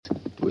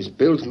was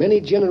built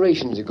many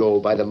generations ago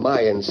by the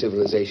Mayan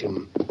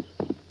civilization.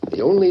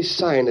 The only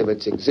sign of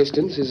its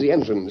existence is the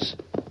entrance,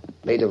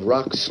 made of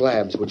rock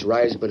slabs which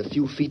rise but a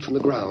few feet from the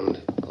ground.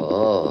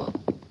 Oh.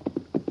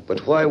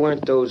 But why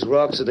weren't those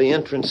rocks at the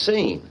entrance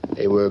seen?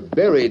 They were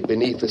buried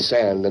beneath the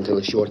sand until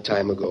a short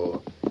time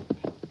ago.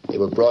 They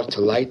were brought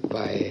to light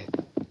by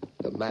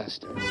the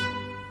Master.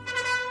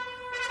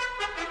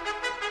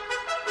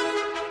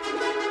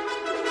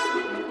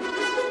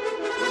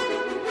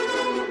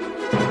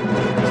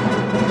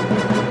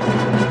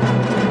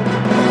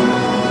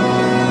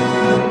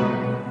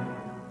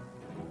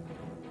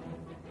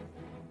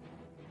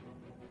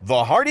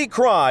 The hearty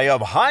cry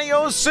of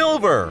Hi-Yo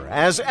Silver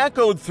has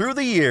echoed through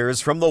the years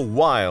from the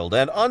wild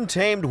and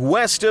untamed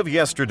west of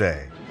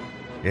yesterday.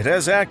 It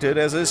has acted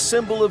as a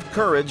symbol of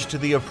courage to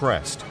the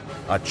oppressed,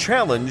 a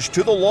challenge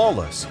to the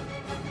lawless.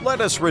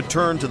 Let us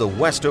return to the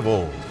west of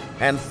old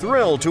and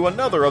thrill to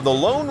another of the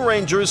Lone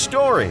Ranger's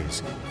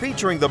stories,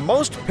 featuring the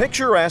most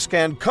picturesque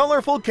and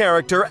colorful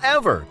character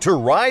ever to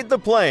ride the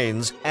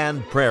plains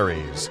and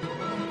prairies.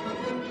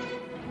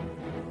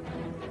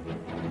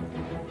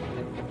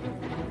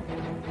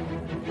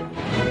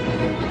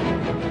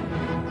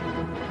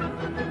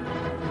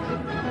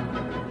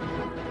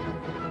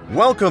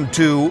 Welcome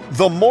to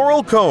The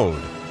Moral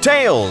Code,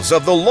 Tales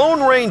of the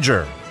Lone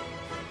Ranger.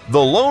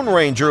 The Lone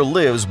Ranger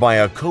lives by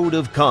a code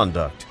of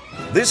conduct.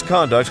 This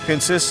conduct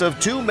consists of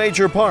two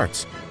major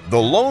parts, the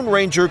Lone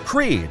Ranger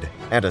Creed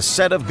and a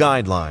set of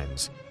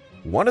guidelines.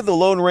 One of the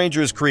Lone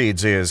Ranger's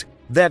creeds is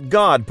that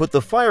God put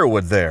the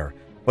firewood there,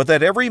 but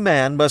that every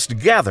man must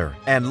gather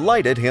and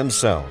light it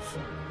himself.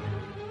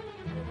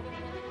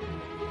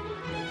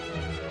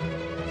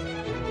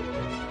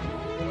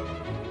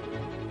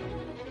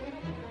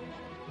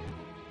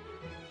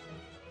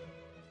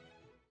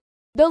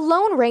 The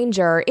Lone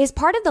Ranger is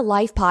part of the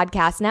Life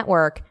Podcast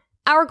Network.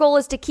 Our goal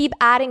is to keep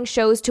adding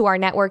shows to our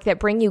network that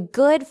bring you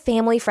good,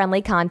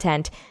 family-friendly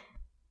content.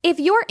 If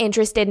you're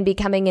interested in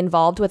becoming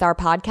involved with our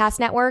podcast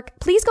network,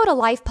 please go to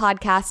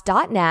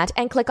lifepodcast.net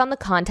and click on the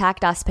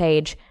Contact Us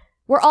page.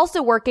 We're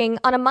also working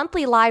on a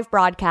monthly live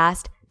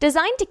broadcast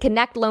designed to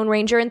connect Lone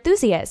Ranger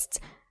enthusiasts.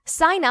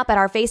 Sign up at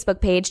our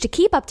Facebook page to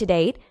keep up to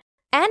date.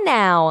 And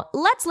now,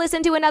 let's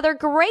listen to another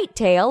great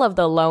tale of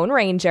the Lone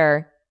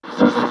Ranger.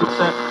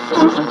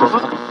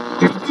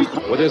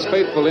 With his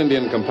faithful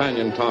Indian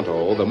companion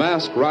Tonto, the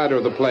masked rider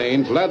of the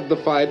plains led the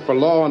fight for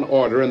law and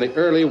order in the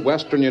early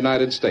western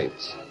United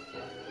States.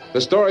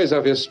 The stories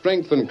of his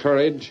strength and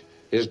courage,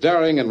 his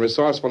daring and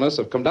resourcefulness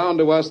have come down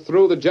to us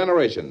through the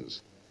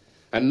generations.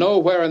 And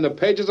nowhere in the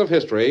pages of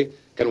history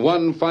can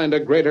one find a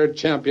greater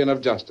champion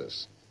of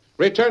justice.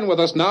 Return with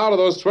us now to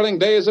those thrilling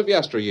days of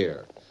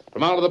yesteryear.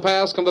 From out of the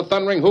past come the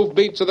thundering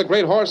hoofbeats of the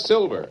great horse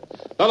Silver.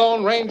 The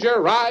Lone Ranger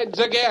rides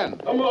again.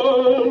 Come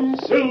on,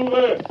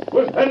 Silver!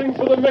 We're heading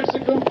for the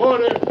Mexican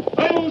border.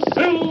 Hi-yo,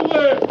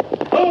 Silver!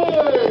 Hi!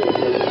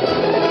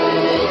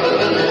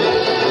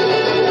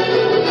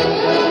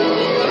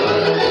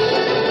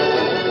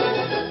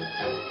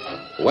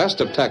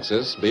 West of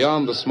Texas,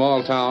 beyond the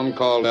small town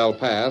called El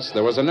Paso,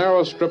 there was a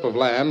narrow strip of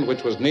land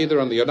which was neither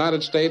in the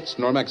United States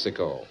nor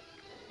Mexico.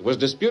 It was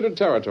disputed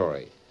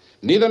territory,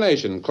 neither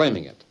nation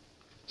claiming it.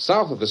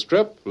 South of the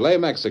strip lay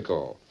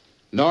Mexico.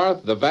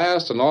 North, the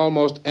vast and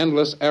almost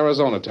endless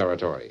Arizona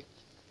territory.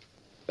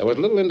 There was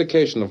little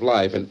indication of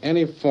life in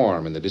any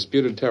form in the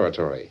disputed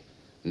territory.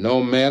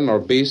 No men or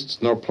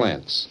beasts nor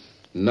plants.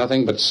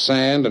 Nothing but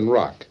sand and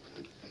rock.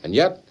 And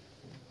yet,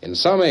 in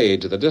some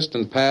age of the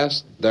distant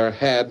past, there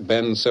had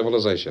been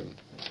civilization.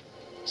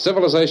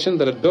 Civilization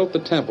that had built the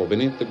temple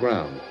beneath the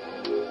ground.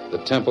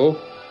 The temple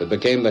that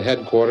became the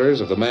headquarters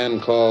of the man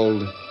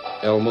called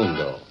El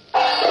Mundo.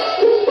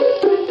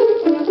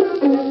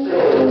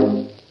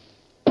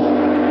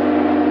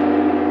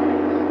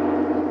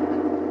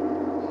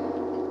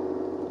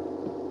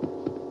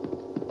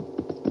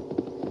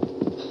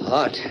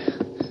 Hot.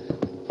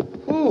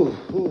 Ooh.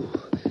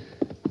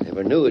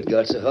 Never knew it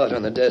got so hot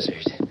on the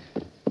desert.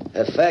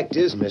 The fact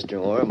is,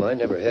 Mr. Orm, I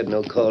never had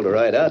no call to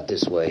ride out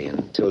this way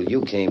until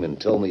you came and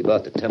told me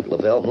about the Temple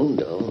of El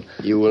Mundo.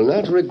 You will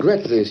not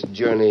regret this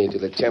journey to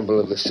the Temple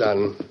of the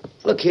Sun.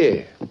 Look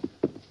here.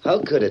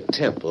 How could a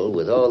temple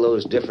with all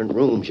those different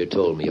rooms you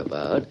told me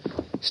about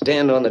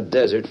stand on the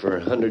desert for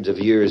hundreds of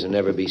years and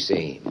never be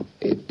seen?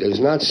 It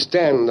does not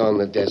stand on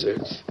the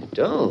desert. It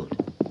don't?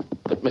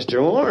 But,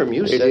 Mr. Orm,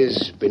 you said... It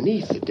is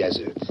beneath the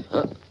desert.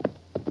 Huh?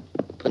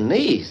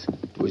 Beneath?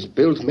 It was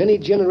built many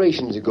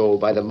generations ago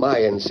by the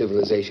Mayan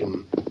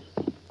civilization.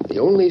 The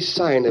only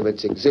sign of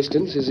its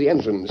existence is the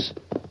entrance,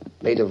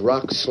 made of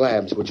rock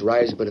slabs which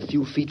rise but a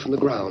few feet from the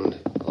ground.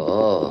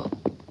 Oh.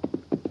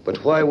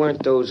 But why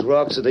weren't those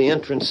rocks at the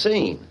entrance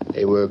seen?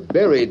 They were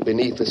buried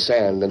beneath the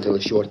sand until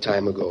a short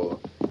time ago.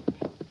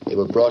 They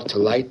were brought to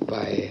light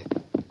by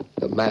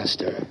the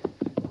Master.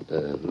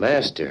 The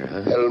Master,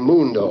 huh? El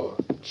Mundo.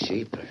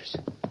 Jeepers.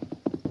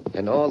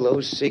 And all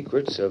those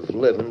secrets of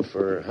living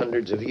for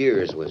hundreds of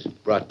years was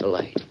brought to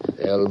light.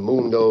 El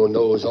Mundo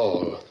knows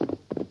all.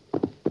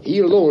 He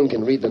alone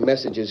can read the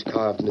messages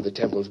carved into the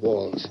temple's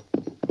walls.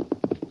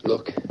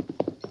 Look.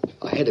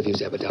 Ahead of you,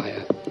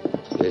 Zebediah.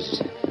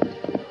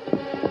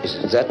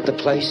 Is that the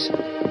place?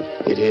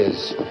 It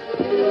is.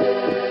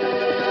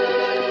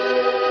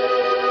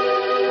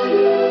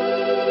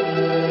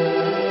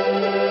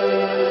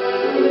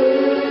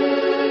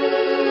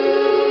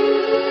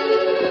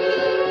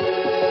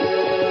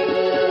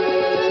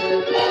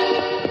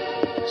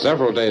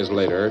 Several days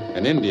later,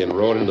 an Indian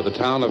rode into the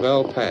town of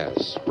El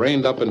Paso,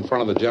 reined up in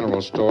front of the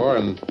general store,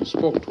 and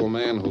spoke to a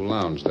man who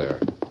lounged there.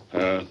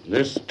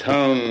 This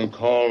town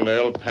called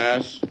El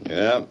Paso?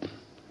 Yeah.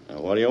 Now,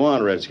 what do you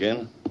want,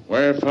 Redskin?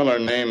 Where a feller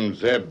named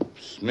Zeb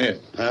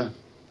Smith? Huh?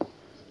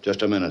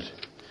 Just a minute.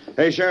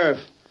 Hey, Sheriff,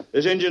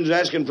 this Indian's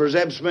asking for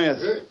Zeb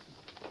Smith.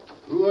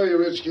 Who are you,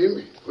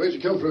 Redskin? Where'd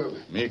you come from?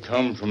 Me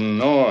come from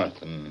north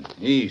and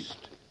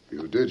east.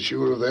 You dead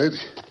sure of that?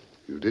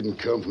 You didn't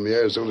come from the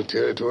Arizona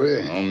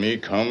Territory? Oh, me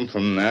come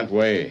from that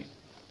way.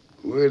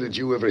 Where did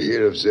you ever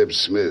hear of Zeb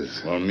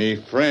Smith? Well, me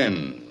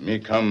friend. Me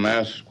come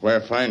ask where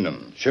find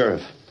him.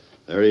 Sheriff,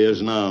 there he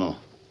is now.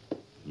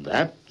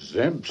 That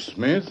Zeb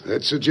Smith?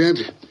 That's the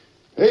gent.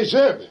 Hey,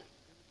 Zeb!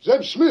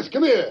 Zeb Smith,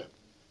 come here.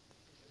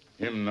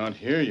 Him not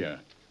hear ya.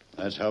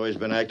 That's how he's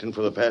been acting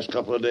for the past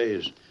couple of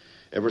days.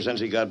 Ever since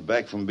he got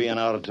back from being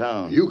out of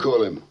town. You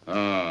call him.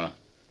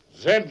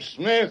 Zeb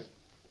Smith.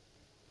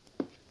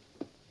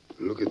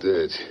 Look at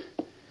that.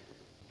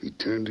 He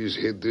turned his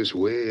head this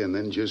way and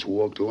then just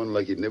walked on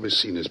like he'd never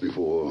seen us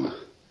before.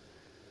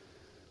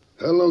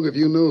 How long have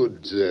you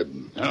known Zeb?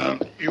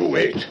 You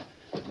wait.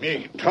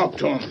 Me talk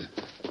to him.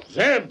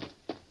 Zeb!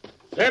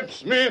 Zeb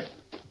Smith!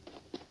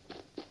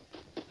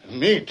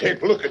 Me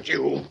take a look at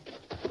you.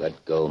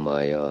 Let go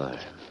my arm.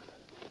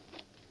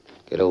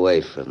 Get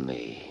away from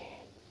me.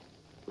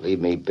 Leave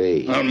me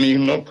be. Me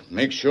look.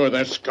 Make sure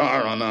there's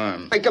scar on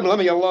arm. Make him let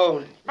me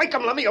alone. Make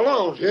him let me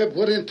alone. Zeb,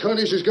 what in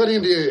tarnish has got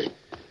into you?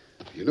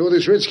 You know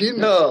this Redskin?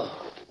 No.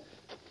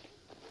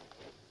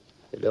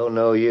 They don't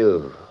know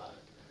you.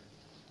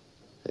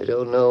 They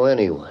don't know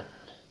anyone.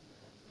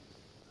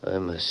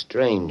 I'm a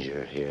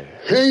stranger here.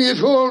 Hang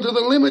it all to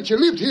the limit. You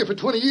lived here for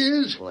 20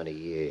 years. 20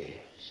 years.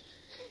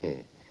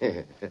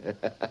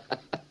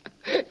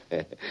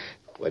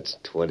 What's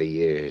 20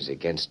 years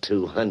against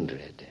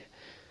 200?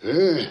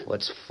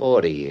 What's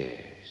 40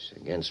 years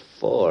against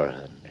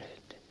 400?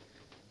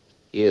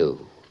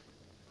 You.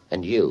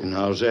 And you.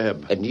 Now,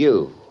 Zeb. And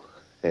you.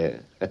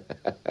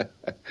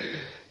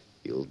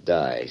 You'll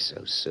die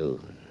so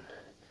soon.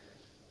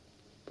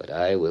 But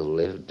I will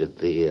live to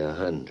be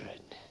 100.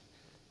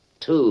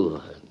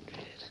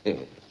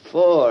 200.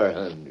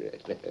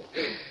 400.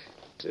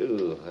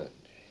 200.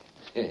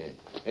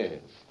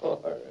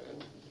 400.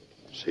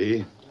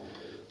 See?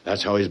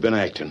 That's how he's been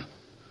acting.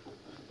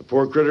 The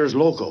poor critter's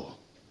loco.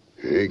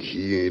 Heck,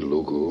 he ain't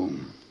loco.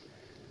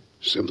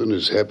 Something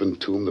has happened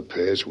to him the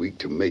past week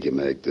to make him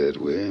act that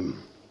way.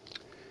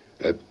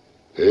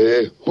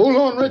 Hold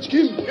on,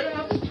 Redskin.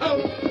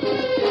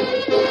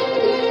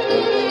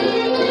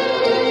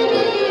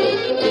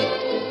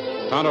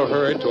 Tonto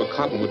hurried to a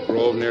cottonwood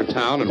grove near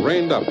town and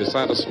reined up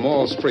beside a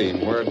small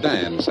stream where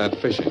Dan sat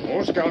fishing.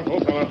 Oh, Scout, oh,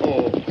 fella,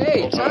 oh.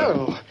 Hey,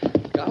 Tonto.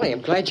 Golly,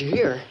 I'm glad you're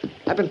here.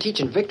 I've been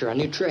teaching Victor a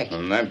new trick.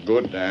 Well, that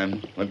good,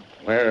 Dan. But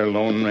where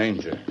Lone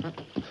Ranger?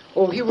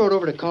 Oh, he rode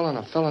over to call on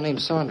a fella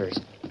named Saunders.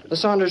 The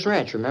Saunders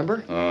Ranch,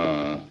 remember?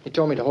 He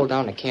told me to hold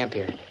down the camp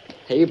here.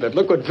 Hey, but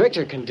look what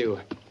Victor can do.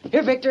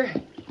 Here, Victor.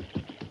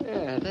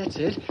 Yeah, that's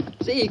it.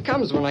 See, he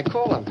comes when I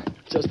call him.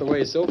 Just the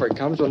way Silver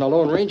comes when the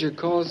Lone Ranger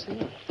calls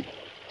him.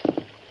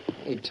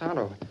 Hey,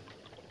 Tonto,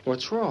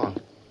 what's wrong?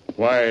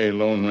 Why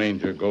Lone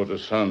Ranger go to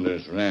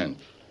Saunders Ranch?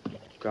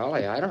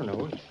 Golly, I don't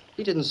know.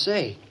 He didn't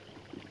say.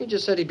 He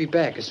just said he'd be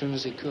back as soon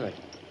as he could.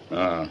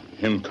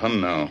 Him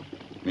come now.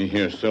 Me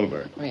hear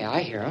Silver. Oh, yeah,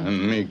 I hear him.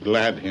 And me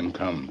glad him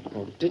come.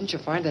 Well, didn't you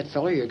find that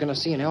fella you're going to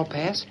see in El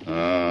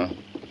Paso?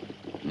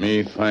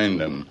 Me find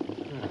him.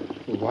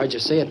 Well, why'd you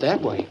say it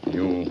that way?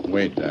 You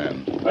wait,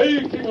 Dan.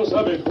 Hey, Kimo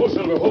Sabe, ho,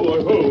 Silver, ho,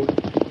 boy, ho.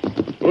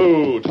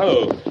 Oh,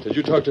 Tonto, did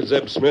you talk to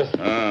Zeb Smith?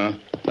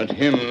 Let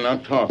him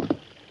not talk.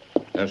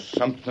 There's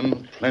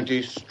something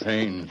plenty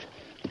strange,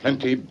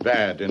 plenty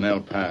bad in El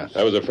Paso.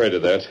 I was afraid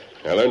of that.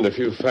 I learned a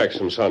few facts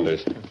from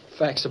Saunders.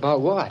 Facts about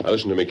what? Now,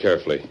 listen to me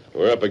carefully.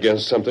 We're up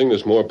against something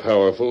that's more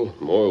powerful,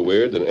 more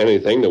weird than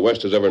anything the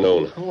West has ever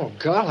known. Oh,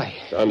 golly.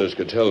 Saunders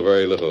could tell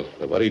very little,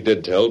 but what he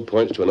did tell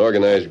points to an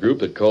organized group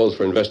that calls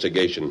for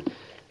investigation.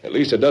 At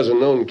least a dozen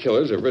known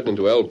killers have ridden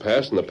into El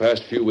Paso in the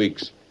past few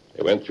weeks.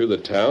 They went through the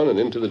town and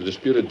into the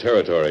disputed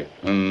territory.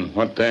 And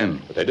what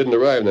then? But they didn't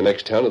arrive in the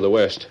next town to the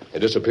west. They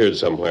disappeared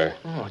somewhere.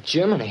 Oh,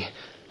 Jiminy.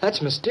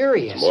 That's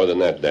mysterious. More than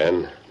that,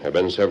 Dan. There have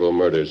been several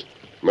murders.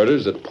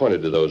 Murders that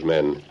pointed to those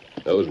men.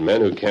 Those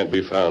men who can't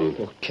be found.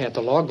 Well, can't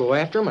the law go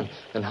after them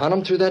and hunt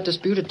them through that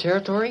disputed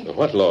territory?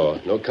 What law?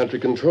 No country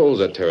controls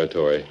that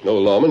territory. No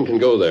lawman can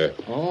go there.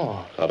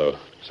 Oh. Otto,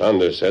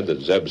 Saunders said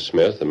that Zeb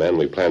Smith, the man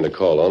we planned to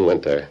call on,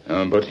 went there.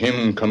 But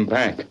him come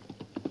back.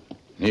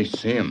 Me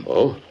see him.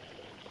 Oh?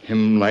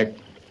 Him like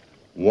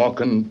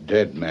walking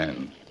dead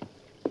man.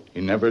 He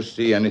never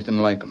see anything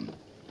like him.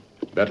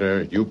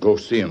 Better you go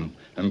see him,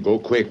 and go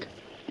quick.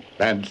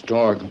 Bad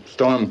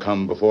storm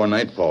come before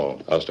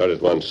nightfall. I'll start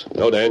at once.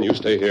 No, Dan, you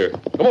stay here.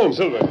 Come on,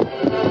 Silver.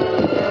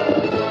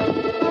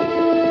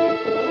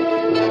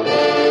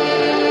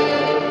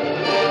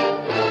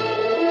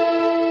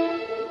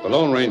 The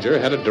Lone Ranger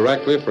headed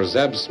directly for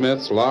Zeb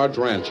Smith's large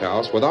ranch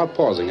house without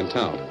pausing in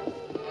town.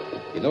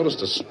 He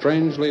noticed a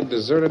strangely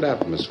deserted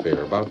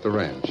atmosphere about the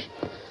ranch.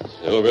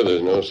 Silver,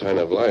 there's no sign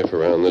of life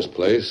around this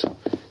place.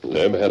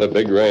 Zeb had a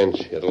big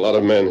ranch. He had a lot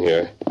of men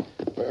here.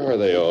 Where are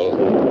they all?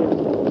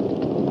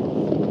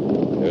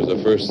 There's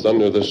the first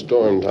thunder of the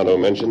storm Tonto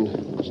mentioned.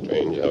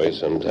 Strange how he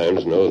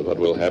sometimes knows what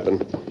will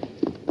happen.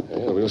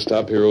 Well, we'll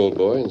stop here, old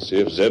boy, and see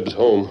if Zeb's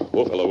home.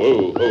 Whoa, fella,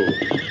 whoa, whoa.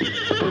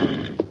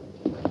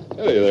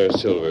 Hey there,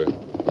 Silver.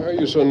 Why are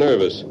you so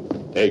nervous?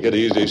 Take it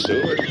easy,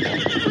 Silver.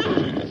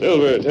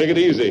 Silver, take it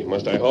easy.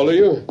 Must I holler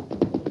you?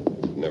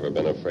 You've never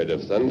been afraid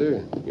of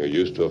thunder. You're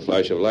used to a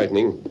flash of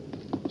lightning.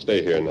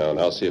 Stay here now, and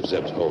I'll see if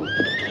Zeb's home.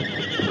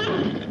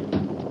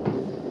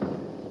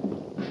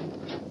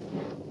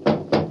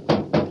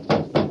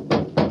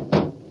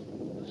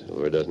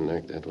 Silver doesn't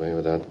act that way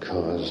without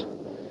cause.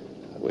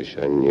 I wish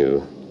I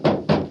knew.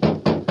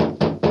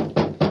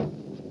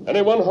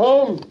 Anyone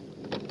home?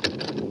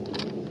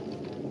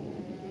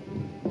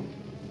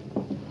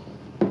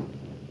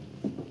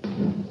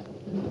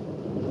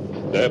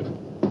 Zeb,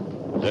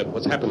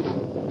 what's happened?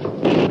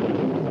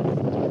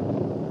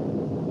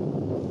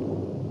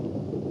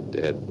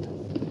 Dead.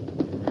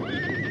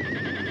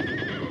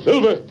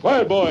 Silver,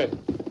 quiet, boy.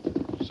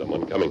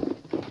 Someone coming.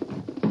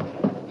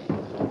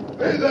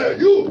 Hey there,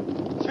 you!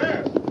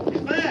 Sheriff,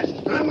 he's mashed.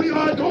 Stand where you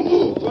are, don't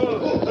move.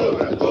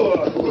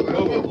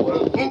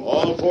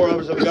 All four of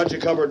us have got you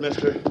covered,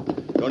 mister.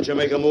 Don't you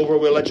make a move or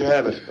we'll let you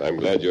have it. I'm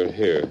glad you're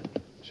here.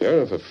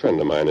 Sheriff, a friend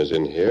of mine is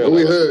in here.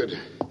 We heard.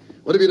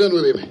 What have you done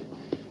with him?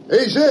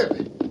 Hey,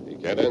 Zeb! He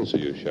can't answer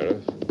you,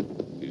 Sheriff.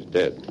 He's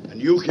dead.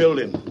 And you killed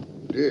him.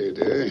 Dead,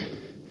 eh?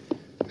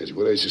 That's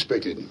what I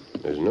suspected.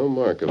 There's no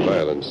mark of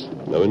violence.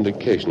 No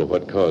indication of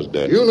what caused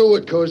death. You know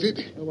what caused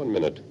it? Now, 1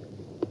 minute.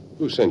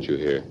 Who sent you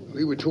here?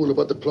 We were told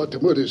about the plot to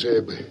murder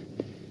Zeb.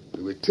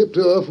 We were tipped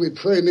off we'd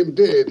find him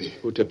dead.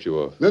 Who tipped you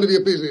off? None of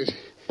your business.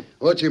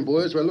 Watch him,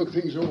 boys, while I look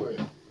things over.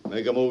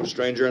 Make a move,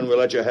 stranger, and we'll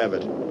let you have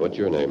it. What's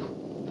your name?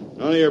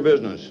 None of your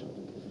business.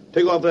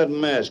 Take off that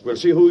mask. We'll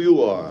see who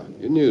you are.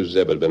 You knew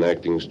Zeb had been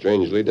acting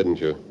strangely, didn't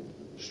you?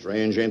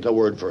 Strange ain't the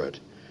word for it.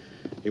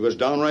 He was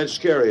downright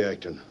scary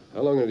acting.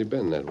 How long had he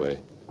been that way?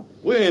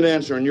 We ain't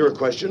answering your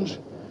questions.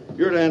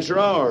 You're to answer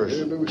ours.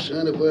 There's no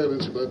sign of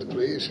violence about the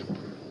place.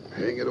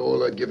 Hang it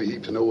all, I'd give a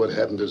heap to know what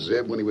happened to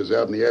Zeb when he was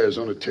out in the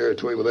Arizona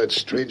Territory with that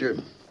stranger.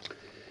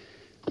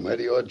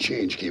 Mighty odd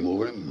change came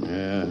over him.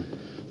 Yeah.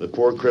 The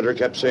poor critter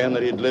kept saying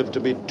that he'd live to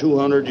be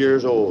 200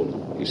 years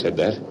old. He said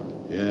that?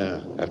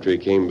 Yeah. After he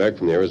came back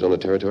from the Arizona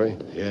Territory?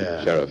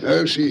 Yeah. Sheriff.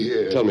 Now, see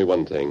here. Tell me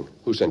one thing.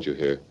 Who sent you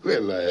here?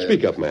 Well,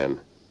 Speak up, man.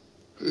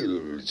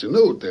 Well, it's a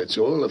note, that's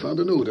all. I found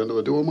a note under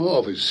the door of my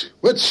office.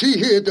 But see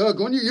here,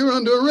 doggone you, you're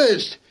under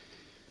arrest.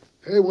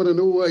 I want to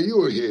know why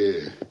you're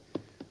here.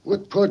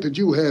 What part did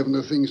you have in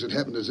the things that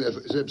happened to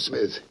Zeb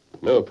Smith?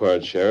 No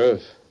part,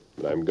 Sheriff.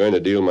 But I'm going to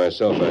deal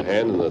myself a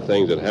hand in the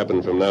things that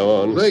happen from now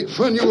on. Like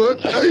fun you are.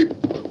 Hey,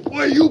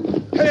 why you...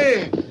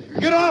 Hey,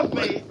 get off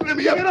me. Let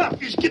me up. Get up.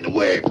 He's getting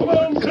away. Come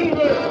on,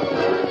 Silver.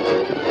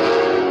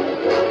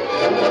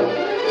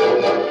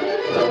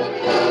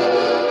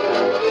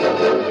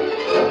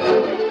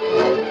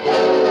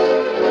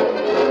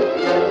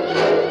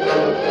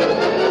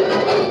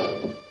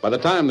 By the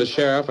time the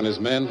sheriff and his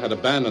men had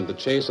abandoned the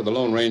chase of the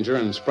Lone Ranger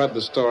and spread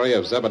the story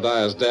of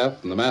Zebediah's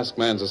death and the masked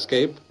man's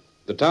escape,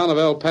 the town of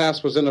El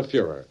Paso was in a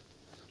furor.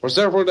 For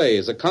several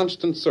days, a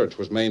constant search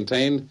was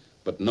maintained,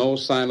 but no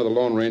sign of the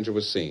Lone Ranger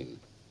was seen.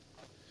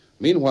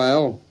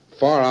 Meanwhile,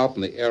 far out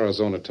in the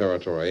Arizona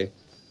Territory,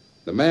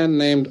 the man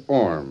named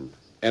Orm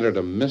entered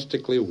a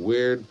mystically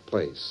weird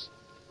place.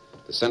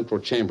 The central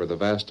chamber of the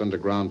vast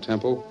underground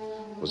temple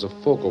was a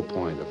focal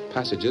point of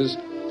passages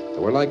that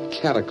were like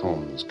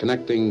catacombs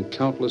connecting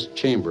countless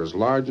chambers,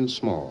 large and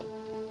small.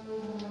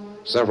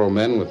 Several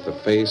men with the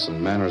face and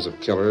manners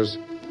of killers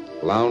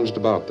lounged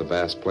about the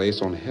vast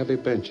place on heavy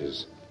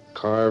benches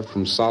carved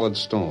from solid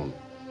stone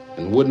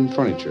and wooden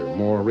furniture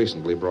more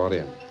recently brought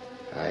in.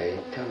 I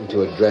come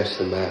to address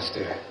the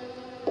master.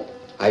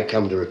 I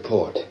come to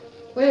report.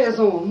 Where's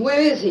Orm?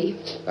 Where is he?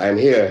 I'm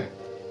here.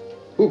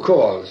 Who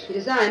calls? It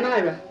is I,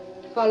 Myra.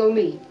 Follow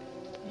me.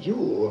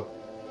 You?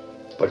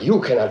 But you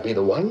cannot be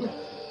the one.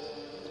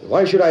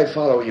 Why should I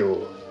follow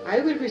you? I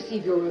will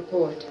receive your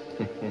report.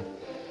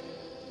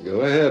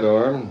 Go ahead,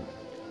 Orm.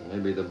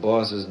 Maybe the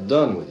boss is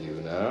done with you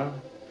now.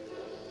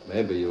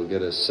 Maybe you'll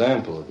get a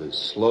sample of his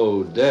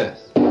slow death.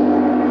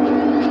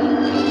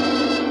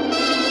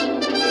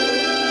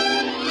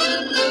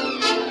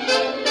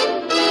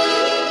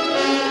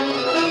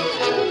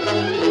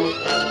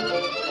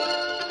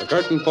 The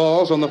curtain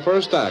falls on the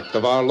first act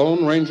of our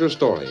Lone Ranger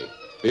story.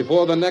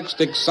 Before the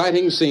next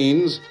exciting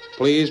scenes,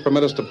 please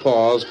permit us to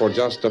pause for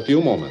just a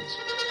few moments.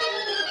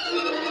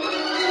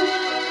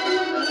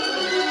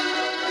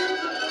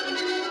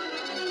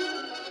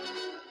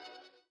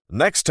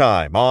 Next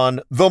time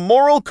on The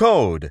Moral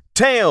Code,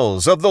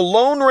 Tales of the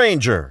Lone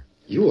Ranger.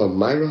 You are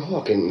Myra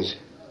Hawkins.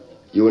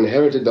 You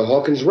inherited the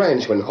Hawkins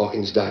Ranch when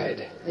Hawkins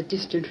died. A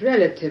distant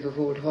relative of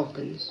old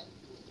Hawkins.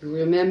 You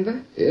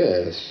remember?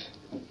 Yes.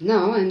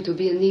 Now I'm to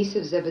be a niece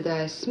of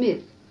Zebediah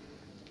Smith.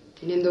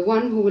 And I'm the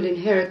one who will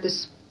inherit the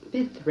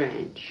Smith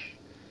Ranch.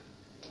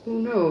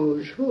 Who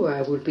knows who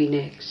I will be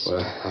next?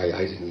 Well, I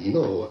didn't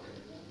know.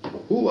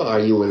 Who are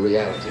you in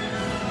reality?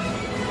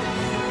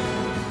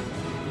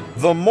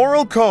 The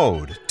Moral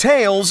Code,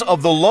 Tales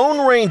of the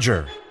Lone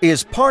Ranger,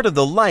 is part of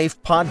the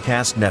Life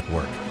Podcast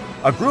Network,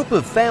 a group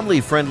of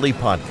family-friendly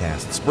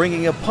podcasts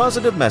bringing a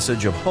positive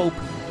message of hope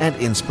and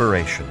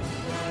inspiration.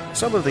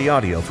 Some of the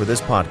audio for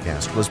this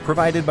podcast was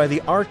provided by the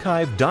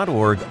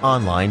archive.org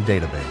online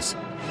database.